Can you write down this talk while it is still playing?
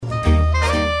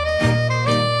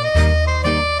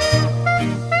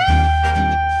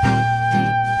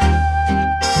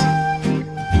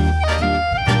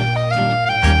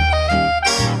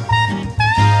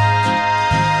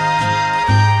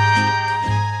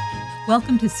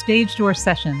Welcome to Stage Door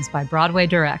Sessions by Broadway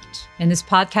Direct. In this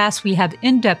podcast, we have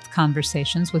in-depth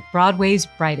conversations with Broadway's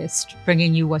brightest,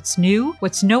 bringing you what's new,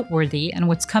 what's noteworthy, and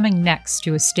what's coming next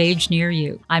to a stage near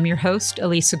you. I'm your host,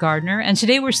 Elisa Gardner, and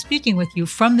today we're speaking with you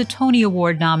from the Tony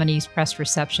Award nominees press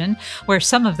reception, where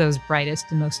some of those brightest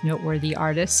and most noteworthy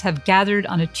artists have gathered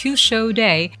on a two-show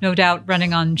day, no doubt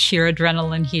running on sheer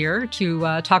adrenaline here,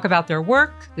 to talk about their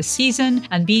work, the season,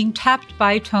 and being tapped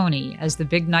by Tony as the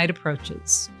big night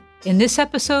approaches. In this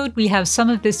episode, we have some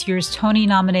of this year's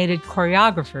Tony-nominated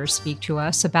choreographers speak to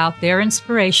us about their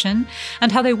inspiration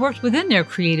and how they worked within their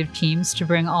creative teams to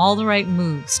bring all the right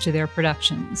moves to their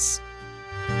productions.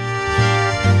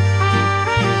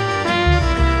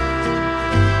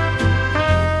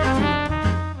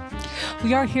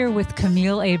 We are here with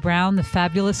Camille A. Brown, the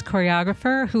fabulous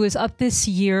choreographer, who is up this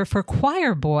year for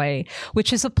Choir Boy,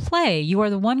 which is a play. You are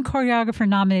the one choreographer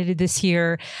nominated this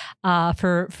year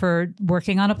for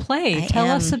working on a play. Tell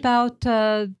us about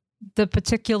the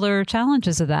particular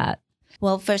challenges of that.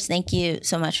 Well, first, thank you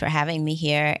so much for having me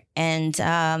here. And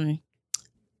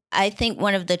I think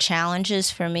one of the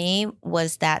challenges for me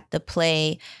was that the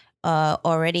play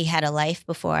already had a life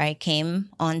before I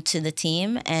came onto the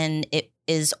team, and it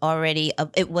was already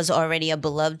a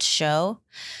beloved show,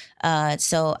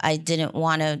 so I didn't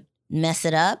want to mess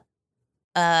it up,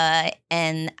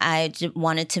 and I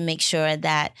wanted to make sure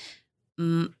that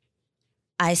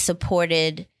I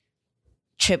supported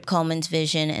Trip Coleman's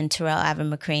vision and Terrell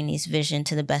Avon McCraney's vision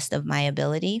to the best of my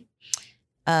ability.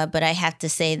 But I have to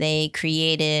say they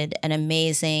created an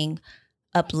amazing,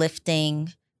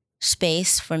 uplifting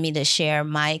space for me to share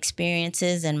my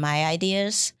experiences and my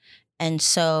ideas. And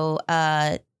so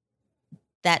that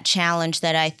challenge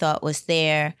that I thought was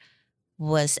there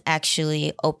was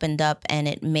actually opened up, and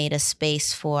it made a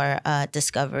space for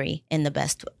discovery in the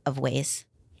best of ways.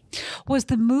 Was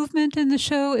the movement in the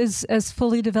show as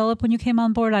fully developed when you came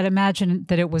on board? I'd imagine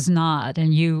that it was not.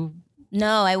 And you...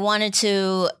 No, I wanted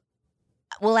to...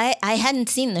 Well, I hadn't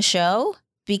seen the show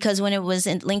because when it was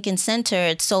in Lincoln Center,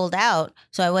 it sold out,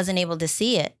 so I wasn't able to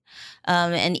see it.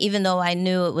 And even though I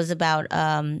knew it was about...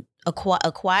 a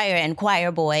choir and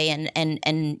choir boy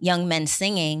and young men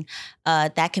singing,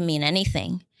 that can mean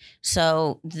anything.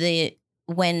 So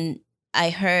when I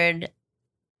heard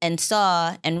and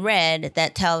saw and read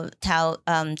that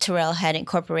Terrell had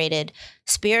incorporated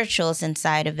spirituals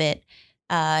inside of it,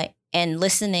 and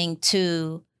listening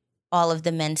to all of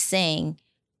the men sing,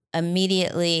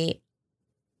 immediately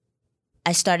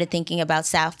I started thinking about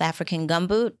South African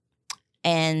gumboot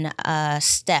and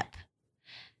step.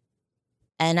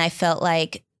 And I felt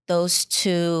like those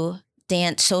two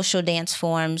social dance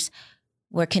forms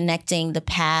were connecting the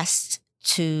past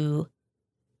to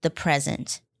the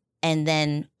present, and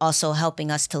then also helping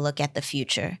us to look at the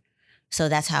future. So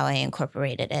that's how I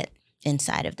incorporated it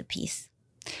inside of the piece.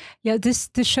 Yeah, this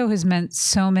show has meant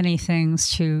so many things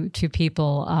to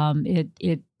people.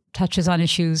 It touches on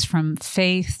issues from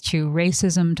faith to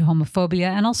racism to homophobia,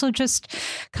 and also just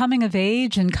coming of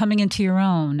age and coming into your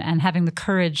own and having the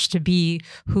courage to be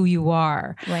who you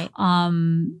are. Right.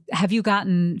 Have you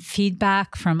gotten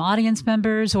feedback from audience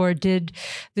members, or did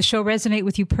the show resonate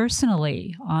with you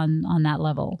personally on that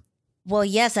level? Well,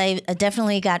 yes, I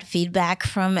definitely got feedback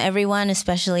from everyone,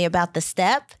 especially about the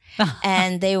step.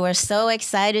 And they were so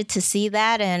excited to see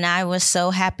that. And I was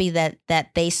so happy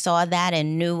that they saw that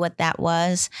and knew what that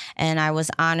was. And I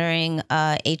was honoring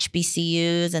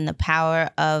HBCUs and the power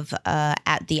of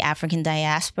at the African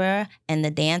diaspora and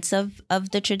the dance of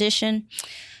the tradition.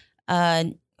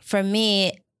 For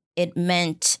me, it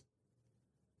meant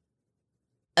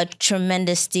a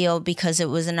tremendous deal because it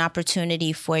was an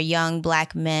opportunity for young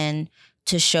Black men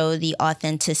to show the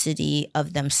authenticity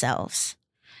of themselves.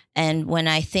 And when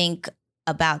I think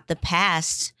about the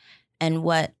past and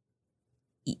what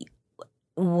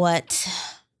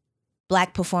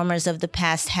Black performers of the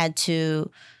past had to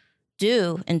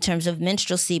do in terms of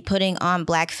minstrelsy, putting on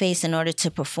blackface in order to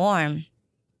perform,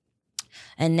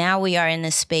 and now we are in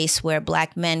a space where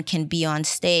Black men can be on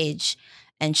stage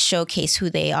and showcase who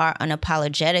they are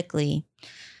unapologetically,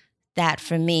 that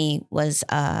for me was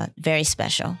very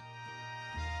special.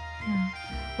 Yeah.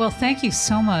 Well, thank you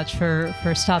so much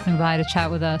for stopping by to chat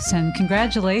with us, and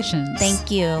congratulations. Thank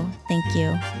you. Thank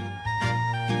you.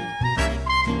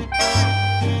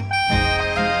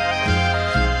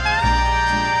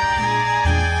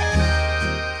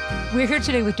 We're here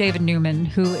today with David Newman,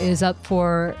 who is up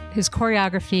for his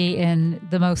choreography in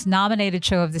the most nominated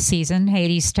show of the season,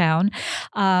 Hadestown.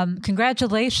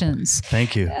 Congratulations.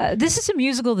 Thank you. This is a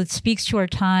musical that speaks to our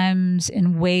times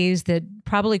in ways that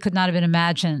probably could not have been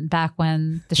imagined back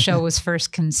when the show was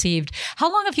first conceived.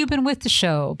 How long have you been with the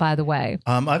show, by the way?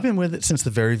 I've been with it since the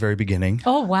very, very beginning.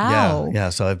 Oh, wow. Yeah.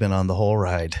 So I've been on the whole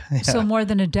ride. Yeah. So more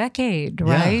than a decade,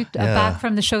 right? Yeah. Back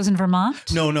from the shows in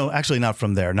Vermont? No, actually not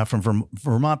from there. Not from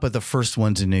Vermont, but the first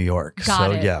ones in New York.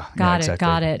 Got it. Exactly.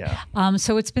 Got it. Yeah.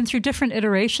 So it's been through different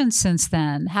iterations since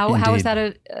then. How has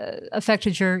that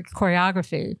affected your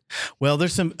choreography? Well,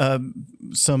 there's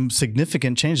some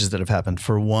significant changes that have happened.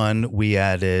 For one, we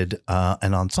added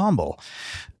an ensemble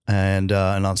and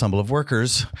an ensemble of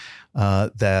workers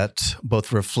that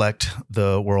both reflect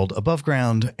the world above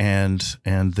ground and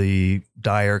the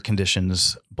dire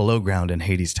conditions below ground in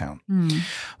Hadestown.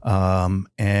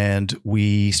 And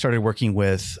we started working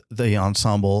with the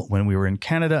ensemble when we were in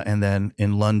Canada, and then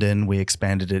in London we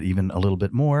expanded it even a little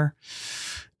bit more.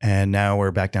 And now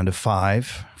we're back down to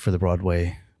 5 for the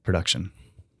Broadway production.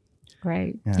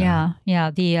 Great. Yeah.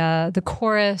 The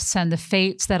chorus and the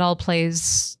fates, that all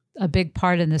plays a big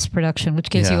part in this production,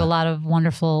 which gives you a lot of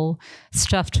wonderful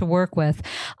stuff to work with.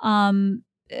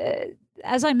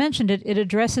 As I mentioned, it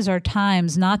addresses our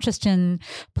times, not just in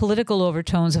political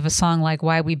overtones of a song like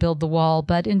Why We Build the Wall,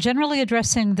 but in generally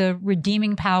addressing the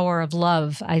redeeming power of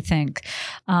love, I think,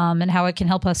 and how it can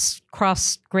help us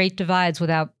cross great divides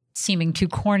without seeming too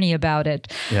corny about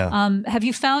it. Yeah. Have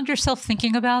you found yourself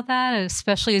thinking about that,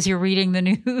 especially as you're reading the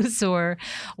news or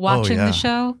watching the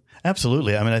show?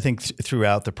 Absolutely. I mean, I think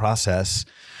throughout the process,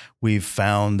 we've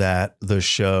found that the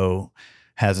show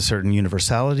has a certain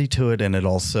universality to it, and it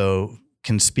also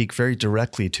can speak very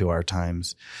directly to our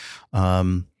times.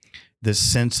 This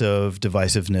sense of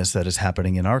divisiveness that is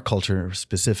happening in our culture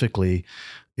specifically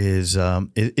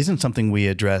isn't something we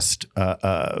addressed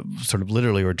sort of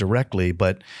literally or directly,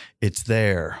 but it's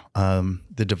there.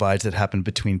 The divides that happen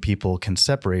between people can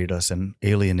separate us and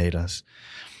alienate us.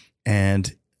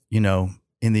 And,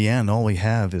 in the end, all we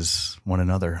have is one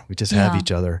another. We just have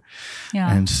each other.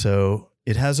 Yeah. And so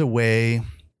it has a way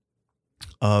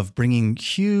of bringing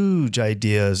huge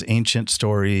ideas, ancient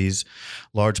stories,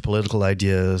 large political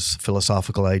ideas,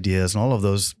 philosophical ideas, and all of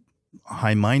those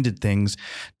high-minded things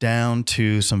down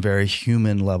to some very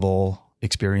human level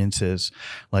experiences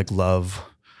like love,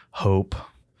 hope,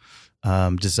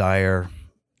 desire,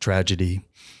 tragedy.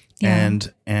 Yeah.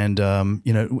 And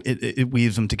it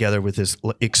weaves them together with this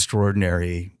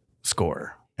extraordinary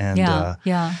score. And,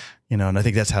 and I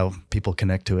think that's how people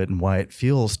connect to it and why it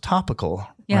feels topical,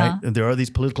 right? There are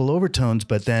these political overtones,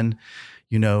 but then,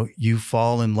 you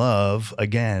fall in love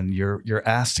again. You're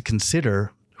asked to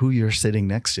consider who you're sitting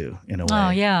next to in a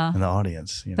way in the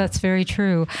audience. That's very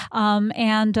true.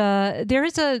 And there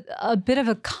is a bit of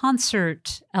a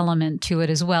concert element to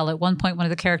it as well. At one point, one of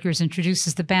the characters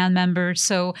introduces the band members.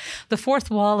 So the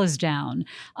fourth wall is down.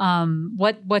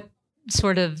 What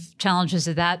sort of challenges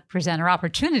did that present, or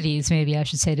opportunities, maybe I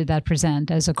should say, did that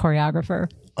present as a choreographer?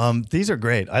 These are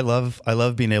great. I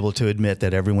love being able to admit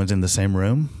that everyone's in the same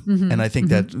room, and I think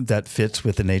that fits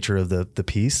with the nature of the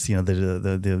piece.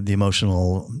 The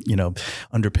emotional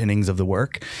underpinnings of the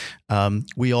work.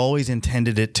 We always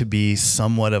intended it to be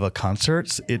somewhat of a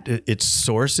concert. Its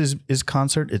source is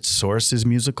concert. Its source is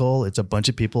musical. It's a bunch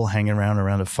of people hanging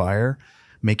around a fire,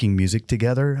 making music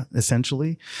together,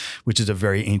 essentially, which is a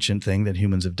very ancient thing that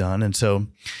humans have done. And so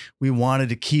we wanted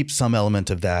to keep some element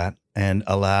of that and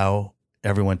allow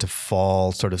everyone to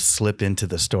sort of slip into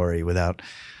the story without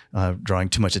drawing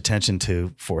too much attention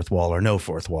to fourth wall or no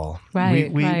fourth wall.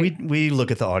 Right. We look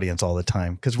at the audience all the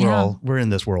time because we're in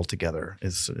this world together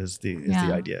is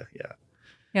the idea. Yeah.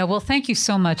 Yeah, well, thank you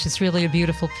so much. It's really a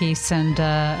beautiful piece,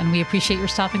 and we appreciate your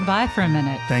stopping by for a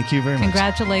minute. Thank you very much.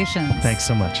 Congratulations. Thanks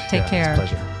so much. Take care. It's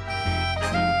a pleasure.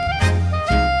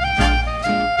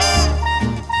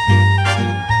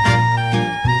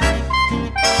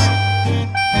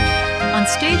 On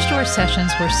Stage Door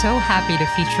Sessions, we're so happy to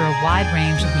feature a wide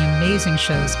range of the amazing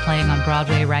shows playing on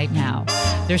Broadway right now.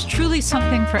 There's truly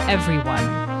something for everyone,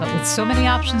 but with so many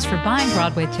options for buying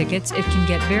Broadway tickets, it can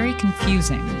get very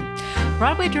confusing.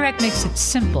 Broadway Direct makes it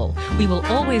simple. We will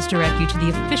always direct you to the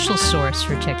official source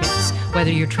for tickets,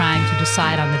 whether you're trying to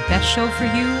decide on the best show for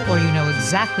you or you know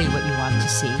exactly what you want to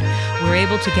see. We're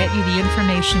able to get you the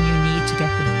information you need to get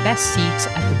the best seats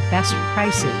at the best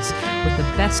prices with the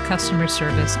best customer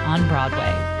service on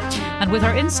Broadway. And with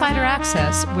our insider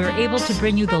access, we're able to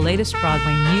bring you the latest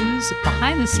Broadway news,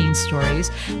 behind-the-scenes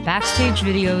stories, backstage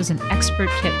videos, and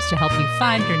expert tips to help you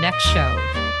find your next show.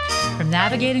 From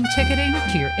navigating ticketing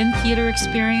to your in-theater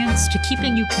experience to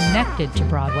keeping you connected to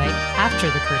Broadway after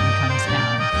the curtain comes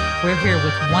down, we're here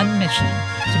with one mission: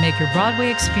 to make your Broadway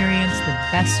experience the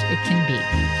best it can be.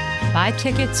 Buy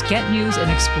tickets, get news, and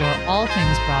explore all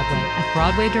things Broadway at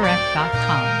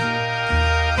BroadwayDirect.com.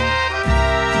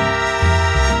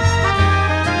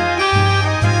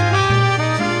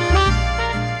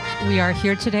 We are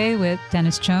here today with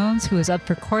Dennis Jones, who is up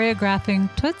for choreographing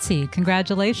Tootsie.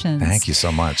 Congratulations. Thank you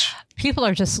so much. People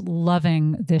are just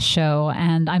loving this show,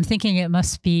 and I'm thinking it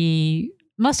must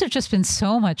have just been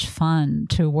so much fun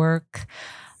to work.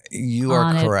 You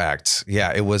are correct.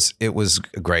 Yeah, it was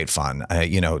great fun.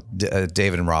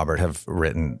 David and Robert have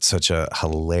written such a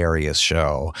hilarious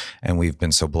show, and we've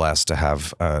been so blessed to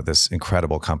have this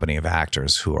incredible company of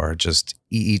actors who are just,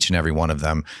 each and every one of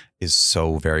them is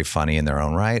so very funny in their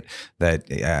own right that,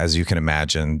 as you can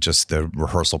imagine, just the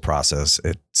rehearsal process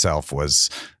itself was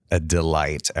a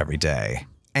delight every day.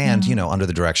 And, under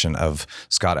the direction of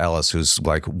Scott Ellis, who's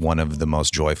like one of the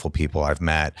most joyful people I've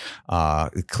met,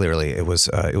 clearly it was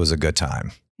a good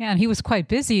time. Yeah, and he was quite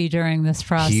busy during this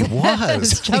process. He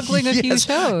was juggling a few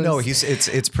shows. No,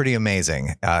 it's pretty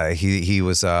amazing. He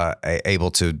was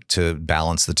able to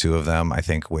balance the two of them, I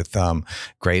think, with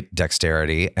great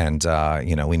dexterity, and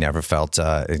we never felt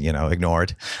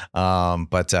ignored.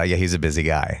 But he's a busy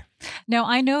guy. Now,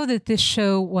 I know that this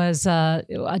show was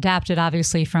adapted,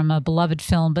 obviously, from a beloved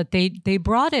film, but they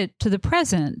brought it to the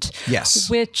present.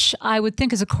 Yes. Which I would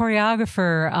think as a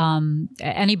choreographer,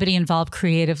 anybody involved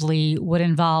creatively would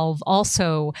involve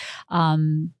also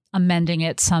amending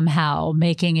it somehow,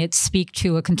 making it speak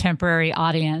to a contemporary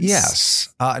audience. Yes.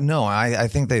 No, I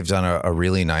think they've done a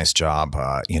really nice job,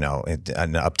 in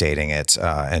updating it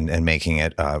and making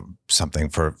it something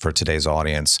for today's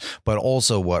audience. But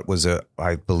also what was,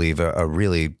 I believe, a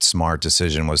really smart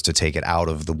decision was to take it out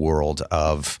of the world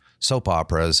of soap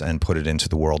operas and put it into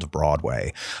the world of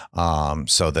Broadway,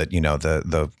 so that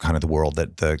the kind of the world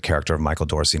that the character of Michael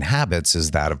Dorsey inhabits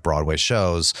is that of Broadway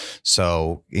shows.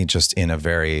 So just in a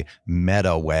very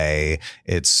meta way,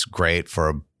 it's great for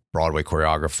a Broadway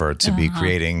choreographer to be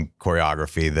creating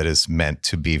choreography that is meant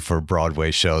to be for Broadway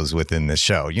shows within the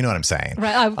show. You know what I'm saying?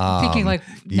 Right. I'm thinking now,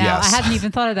 yes. I hadn't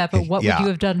even thought of that, but what would you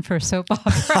have done for soap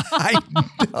opera? I know.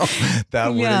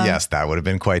 That would have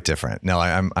been quite different. No,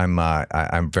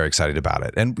 I'm very excited about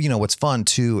it. And, what's fun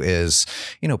too is,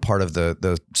 part of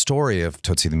the story of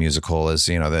Tootsie the Musical is,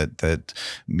 that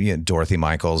Dorothy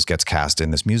Michaels gets cast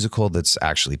in this musical that's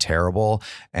actually terrible.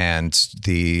 And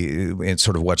it's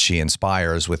sort of what she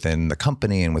inspires within the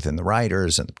company and within the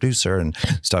writers and the producer and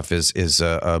stuff is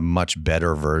a much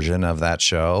better version of that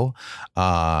show.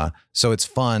 So it's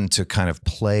fun to kind of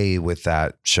play with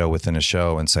that show within a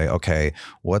show and say, okay,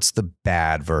 what's the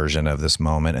bad version of this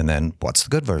moment? And then what's the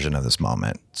good version of this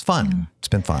moment? It's fun. Yeah. It's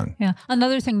been fun. Yeah.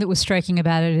 Another thing that was striking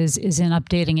about it is in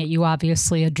updating it, you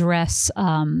obviously address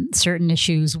certain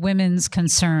issues, women's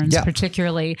concerns,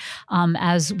 particularly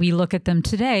as we look at them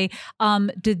today.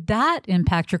 Did that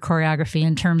impact your choreography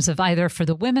in terms of either for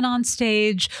the women on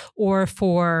stage or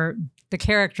for the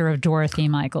character of Dorothy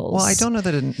Michaels? Well, I don't know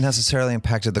that it necessarily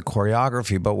impacted the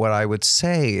choreography, but what I would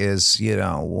say is,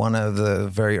 one of the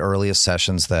very earliest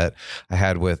sessions that I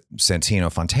had with Santino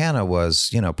Fontana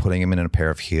was, putting him in a pair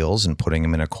of heels and putting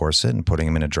him in a corset and putting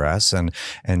him in a dress and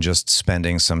just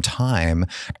spending some time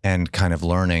and kind of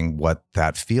learning what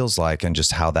that feels like and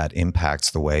just how that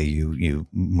impacts the way you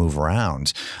move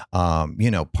around.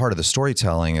 Part of the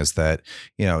storytelling is that,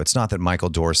 it's not that Michael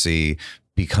Dorsey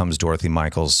becomes Dorothy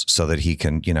Michaels so that he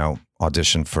can,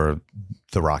 audition for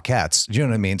the Rockettes. Do you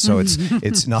know what I mean? So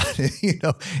it's not,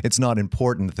 it's not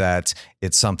important that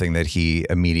it's something that he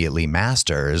immediately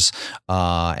masters.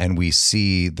 And we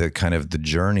see the kind of the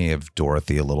journey of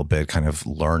Dorothy a little bit, kind of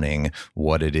learning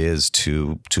what it is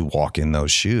to walk in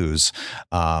those shoes.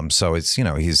 So it's,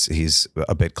 he's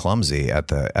a bit clumsy at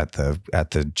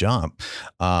the jump.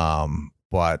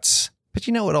 But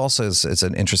what also is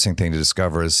an interesting thing to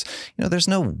discover is, there's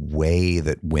no way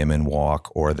that women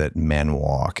walk or that men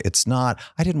walk. It's not,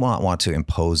 I didn't want to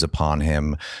impose upon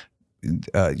him,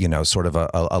 sort of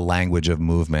a language of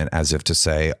movement as if to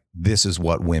say, this is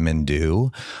what women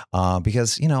do.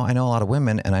 Because, I know a lot of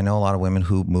women and I know a lot of women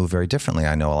who move very differently.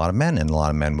 I know a lot of men and a lot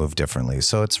of men move differently.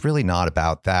 So it's really not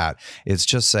about that. It's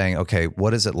just saying, okay,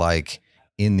 what is it like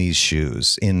in these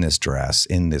shoes, in this dress,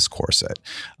 in this corset?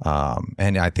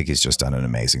 And I think he's just done an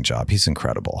amazing job. He's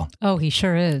incredible. Oh, he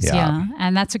sure is. Yeah.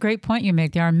 And that's a great point you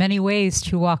make. There are many ways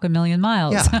to walk a million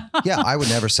miles. Yeah. I would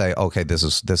never say, okay, this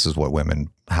is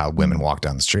how women walk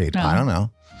down the street. No. I don't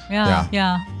know.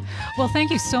 Yeah. Well,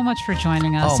 thank you so much for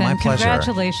joining us. Oh, my pleasure.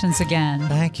 Congratulations again.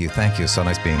 Thank you. So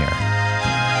nice being here.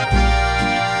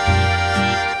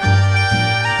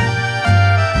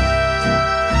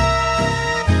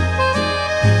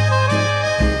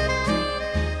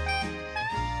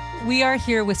 We We are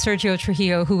here with Sergio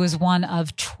Trujillo, who has one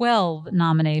of 12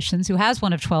 nominations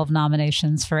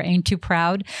for Ain't Too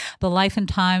Proud, The Life and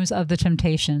Times of the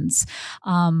Temptations,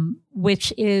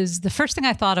 which is the first thing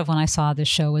I thought of when I saw this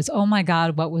show was, oh my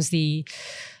God, what was the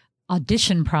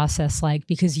audition process like?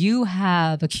 Because you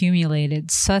have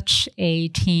accumulated such a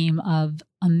team of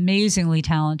amazingly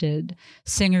talented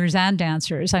singers and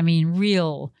dancers. I mean,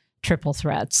 real triple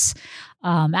threats,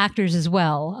 actors as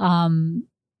well.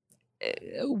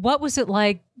 What was it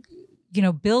like,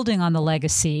 building on the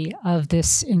legacy of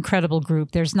this incredible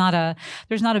group? There's not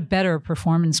a better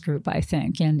performance group, I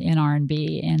think, in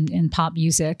R&B and in pop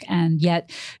music, and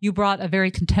yet you brought a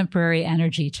very contemporary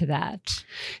energy to that.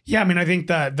 Yeah, I mean, I think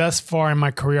that thus far in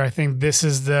my career, I think this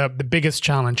is the biggest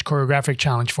challenge, choreographic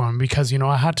challenge for me, because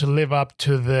I had to live up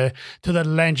to the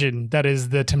legend that is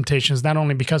the Temptations, not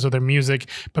only because of their music,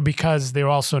 but because they're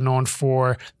also known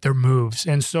for their moves.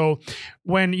 And so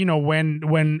when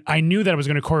I knew that I was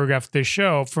going to choreograph this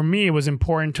show, for me, it was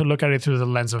important to look at it through the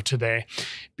lens of today,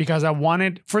 because I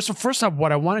wanted, first off,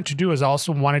 what I wanted to do is I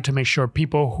also wanted to make sure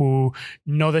people who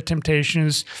know the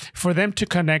Temptations, for them to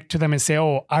connect to them and say,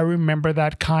 oh, I remember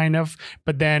that kind of,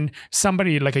 but then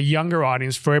somebody like a younger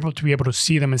audience for able to be able to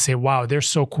see them and say, wow, they're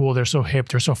so cool, they're so hip,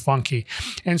 they're so funky.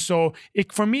 And so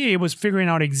for me, it was figuring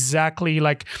out exactly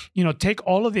take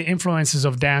all of the influences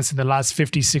of dance in the last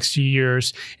 50, 60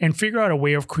 years and figure out a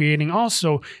way of creating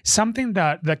also something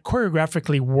that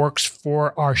choreographically works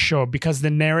for our show, because the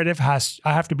narrative I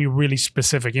have to be really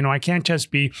specific. I can't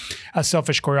just be a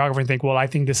selfish choreographer and think, well, I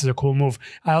think this is a cool move.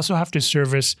 I also have to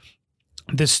service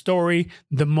the story,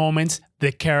 the moments,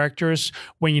 the characters.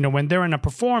 When they're in a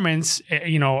performance,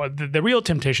 the real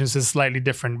Temptations is slightly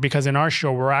different, because in our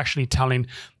show, we're actually telling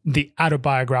the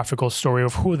autobiographical story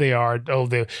of who they are, all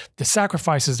the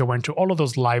sacrifices they went to, all of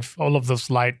those life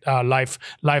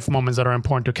moments that are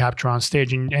important to capture on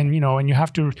stage, and you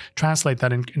have to translate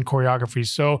that in choreography.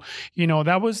 So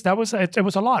it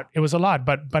was a lot. It was a lot,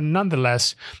 but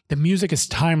nonetheless, the music is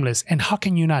timeless, and how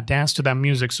can you not dance to that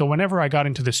music? So whenever I got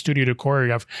into the studio to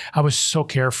choreograph, I was so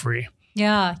carefree.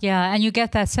 Yeah. And you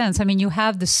get that sense. I mean, you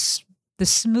have the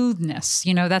smoothness,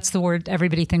 that's the word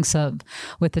everybody thinks of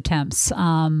with the Temps.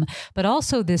 But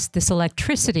also this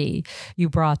electricity you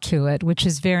brought to it, which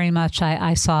is very much,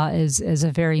 I saw as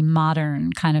a very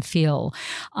modern kind of feel.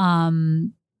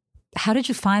 How did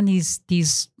you find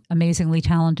these amazingly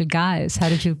talented guys? How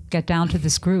did you get down to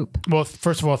this group? Well,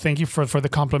 first of all, thank you for the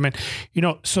compliment.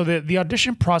 So the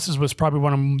audition process was probably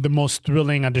one of the most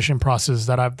thrilling audition processes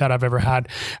that I've ever had.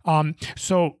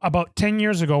 So about 10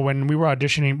 years ago, when we were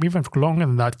auditioning, even longer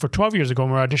than that, for 12 years ago,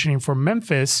 when we were auditioning for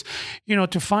Memphis,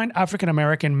 to find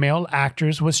African-American male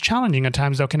actors was challenging at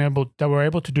times that were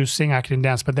able to do sing, act, and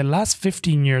dance. But the last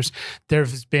 15 years,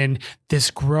 there's been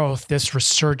this growth, this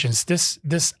resurgence,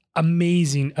 this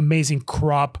amazing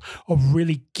crop of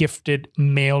really gifted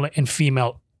male and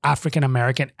female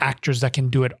African-American actors that can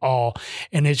do it all.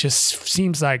 And it just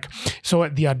seems like, so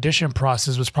the audition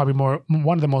process was probably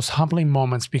one of the most humbling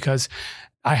moments, because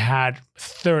I had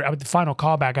the final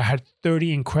callback, I had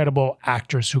 30 incredible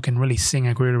actors who can really sing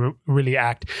and really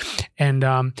act. And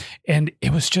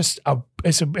it was just it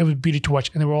was beauty to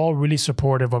watch. And they were all really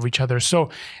supportive of each other. So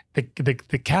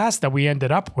the cast that we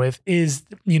ended up with is,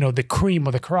 the cream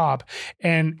of the crop.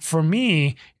 And for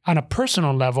me, on a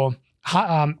personal level,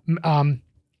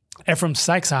 Ephraim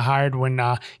Sykes I hired when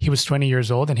he was 20 years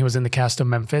old, and he was in the cast of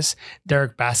Memphis.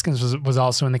 Derek Baskins was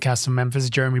also in the cast of Memphis.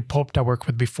 Jeremy Pope I worked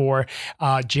with before.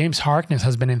 James Harkness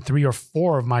has been in 3 or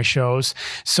 4 of my shows.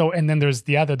 So, and then there's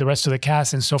the rest of the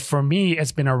cast. And so for me,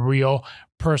 it's been a real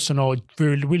personal,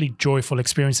 really joyful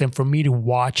experience. And for me to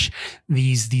watch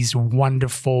these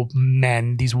wonderful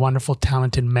men, these wonderful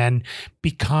talented men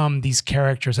become these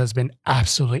characters has been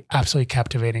absolutely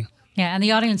captivating. Yeah, and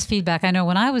the audience feedback, I know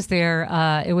when I was there,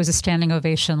 it was a standing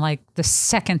ovation like the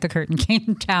second the curtain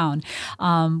came down,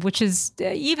 which is,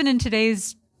 even in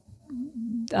today's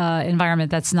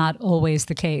environment, that's not always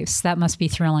the case. That must be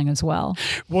thrilling as well.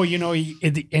 Well,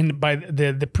 and by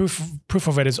the proof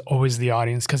of it is always the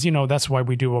audience, because that's why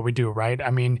we do what we do, right? I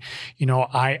mean,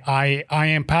 I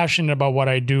am passionate about what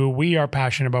I do. We are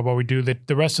passionate about what we do.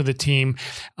 The rest of the team,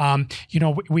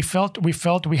 we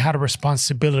felt we had a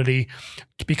responsibility,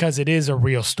 because it is a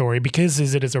real story, because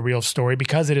it is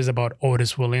about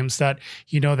Otis Williams, that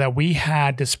that we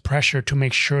had this pressure to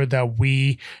make sure that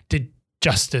we did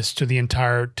justice to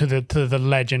the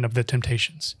legend of the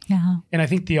Temptations. Yeah. And I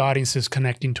think the audience is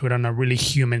connecting to it on a really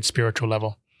human, spiritual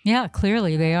level. Yeah,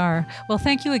 clearly they are. Well,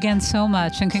 thank you again so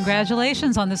much, and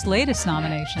congratulations on this latest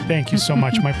nomination. Thank you so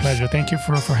much. My pleasure. Thank you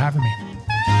for having me.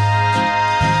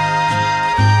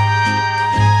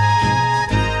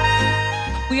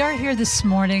 this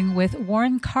morning with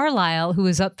Warren Carlyle, who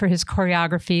is up for his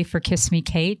choreography for Kiss Me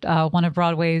Kate, one of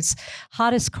Broadway's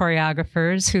hottest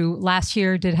choreographers, who last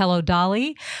year did Hello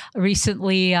Dolly,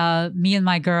 recently Me and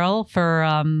My Girl for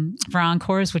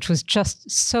Encores, which was just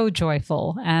so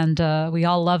joyful, and we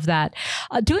all love that.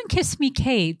 Doing Kiss Me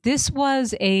Kate, this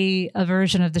was a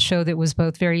version of the show that was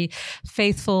both very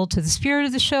faithful to the spirit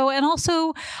of the show, and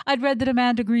also I'd read that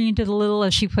Amanda Green did a little,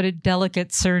 as she put it,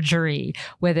 delicate surgery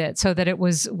with it, so that it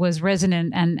was resonant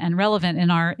and relevant in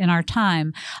our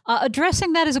time.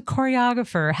 Addressing that as a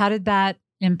choreographer, how did that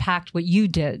impact what you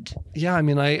did? Yeah, I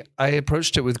mean, I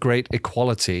approached it with great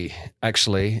equality,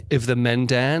 actually. If the men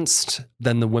danced,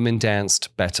 then the women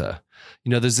danced better.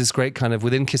 You know, there's this great kind of,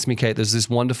 within Kiss Me Kate, there's this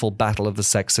wonderful battle of the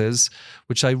sexes,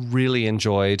 which I really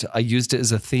enjoyed. I used it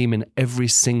as a theme in every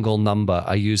single number.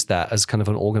 I used that as kind of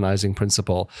an organizing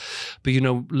principle. But, you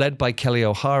know, led by Kelly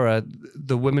O'Hara,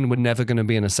 the women were never going to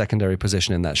be in a secondary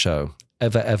position in that show.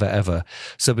 Ever, ever, ever.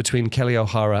 So between Kelly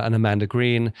O'Hara and Amanda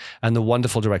Green and the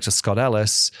wonderful director Scott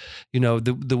Ellis, you know,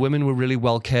 the women were really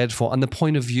well cared for, and the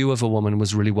point of view of a woman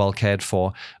was really well cared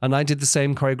for. And I did the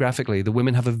same choreographically. The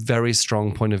women have a very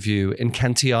strong point of view. In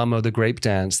Cantiamo, the grape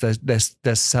dance,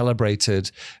 they're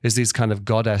celebrated as these kind of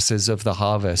goddesses of the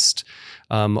harvest.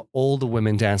 All the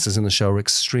women dancers in the show are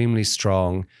extremely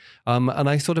strong. And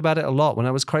I thought about it a lot. When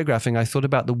I was choreographing, I thought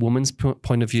about the woman's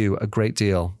point of view a great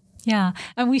deal. Yeah.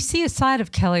 And we see a side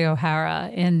of Kelly O'Hara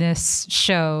in this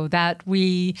show that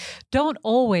we don't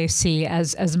always see,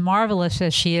 as marvelous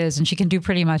as she is, and she can do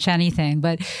pretty much anything,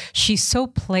 but she's so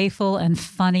playful and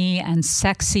funny and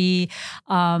sexy.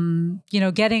 You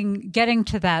know, getting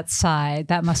to that side,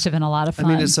 that must have been a lot of fun. I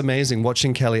mean, it's amazing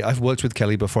watching Kelly. I've worked with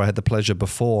Kelly before. I had the pleasure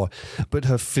before, but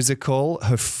her physical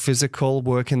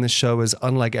work in this show is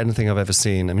unlike anything I've ever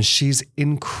seen. I mean, she's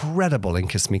incredible in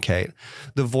Kiss Me Kate.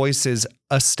 The voice is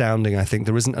astounding. I think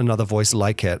there isn't another voice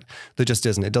like it. There just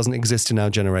isn't. It doesn't exist in our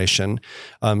generation.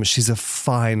 She's a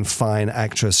fine, fine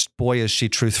actress. Boy, is she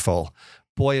truthful.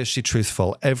 Boy, is she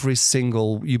truthful.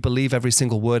 You believe every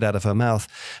single word out of her mouth.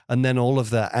 And then all of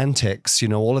the antics, you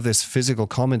know, all of this physical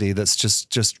comedy that's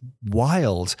just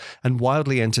wild and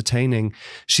wildly entertaining.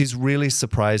 She's really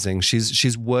surprising.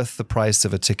 She's worth the price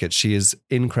of a ticket. She is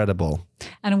incredible.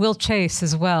 And Will Chase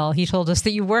as well. He told us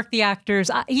that you work the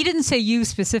actors. He didn't say you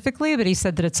specifically, but he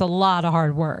said that it's a lot of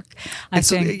hard work.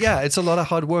 It's a lot of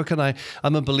hard work. And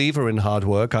I'm a believer in hard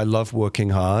work. I love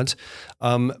working hard.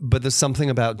 But there's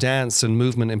something about dance and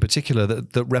movement in particular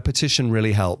that repetition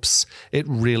really helps. It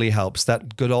really helps.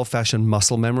 That good old fashioned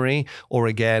muscle memory, or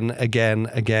again,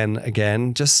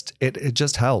 it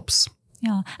just helps.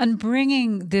 Yeah, and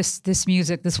bringing this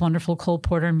music, this wonderful Cole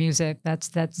Porter music that's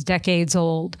decades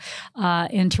old,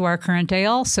 into our current day.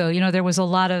 Also, you know, there were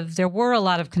a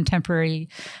lot of contemporary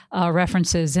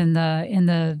references in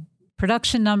the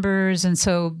production numbers, and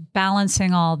so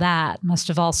balancing all that must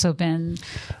have also been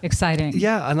exciting.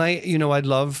 Yeah, and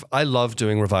I love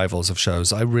doing revivals of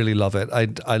shows. I really love it.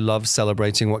 I love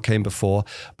celebrating what came before.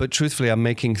 But truthfully, I'm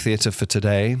making theater for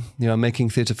today. You know, I'm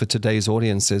making theater for today's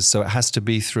audiences, so it has to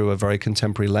be through a very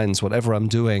contemporary lens. Whatever I'm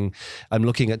doing, I'm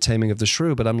looking at Taming of the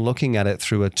Shrew, but I'm looking at it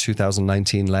through a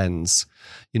 2019 lens.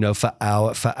 You know, for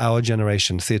our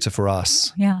generation, theater for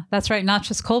us. Yeah, that's right. Not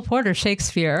just Cole Porter,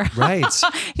 Shakespeare. Right.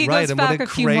 He right. goes And back what a a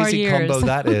few more crazy years. combo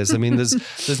that is. I mean,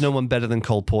 there's no one better than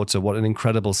Cole Porter. What an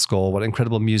incredible score, what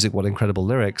incredible music, what incredible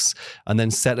lyrics. And then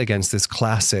set against this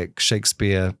classic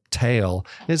Shakespeare tale.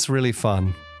 It's really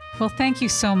fun. Well, thank you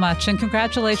so much. And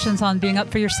congratulations on being up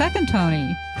for your second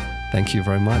Tony. Thank you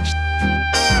very much.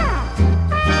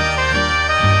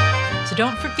 So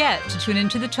don't forget to tune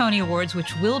into the Tony Awards,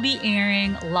 which will be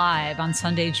airing live on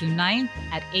Sunday, June 9th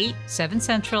at 8, 7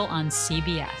 Central on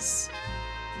CBS.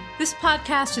 This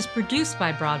podcast is produced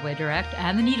by Broadway Direct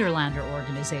and the Niederlander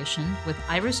Organization, with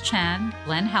Iris Chan,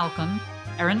 Glenn Halcomb,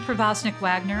 Erin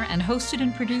Pravosnik-Wagner, and hosted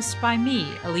and produced by me,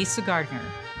 Elisa Gardner.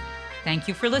 Thank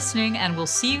you for listening, and we'll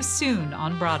see you soon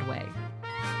on Broadway.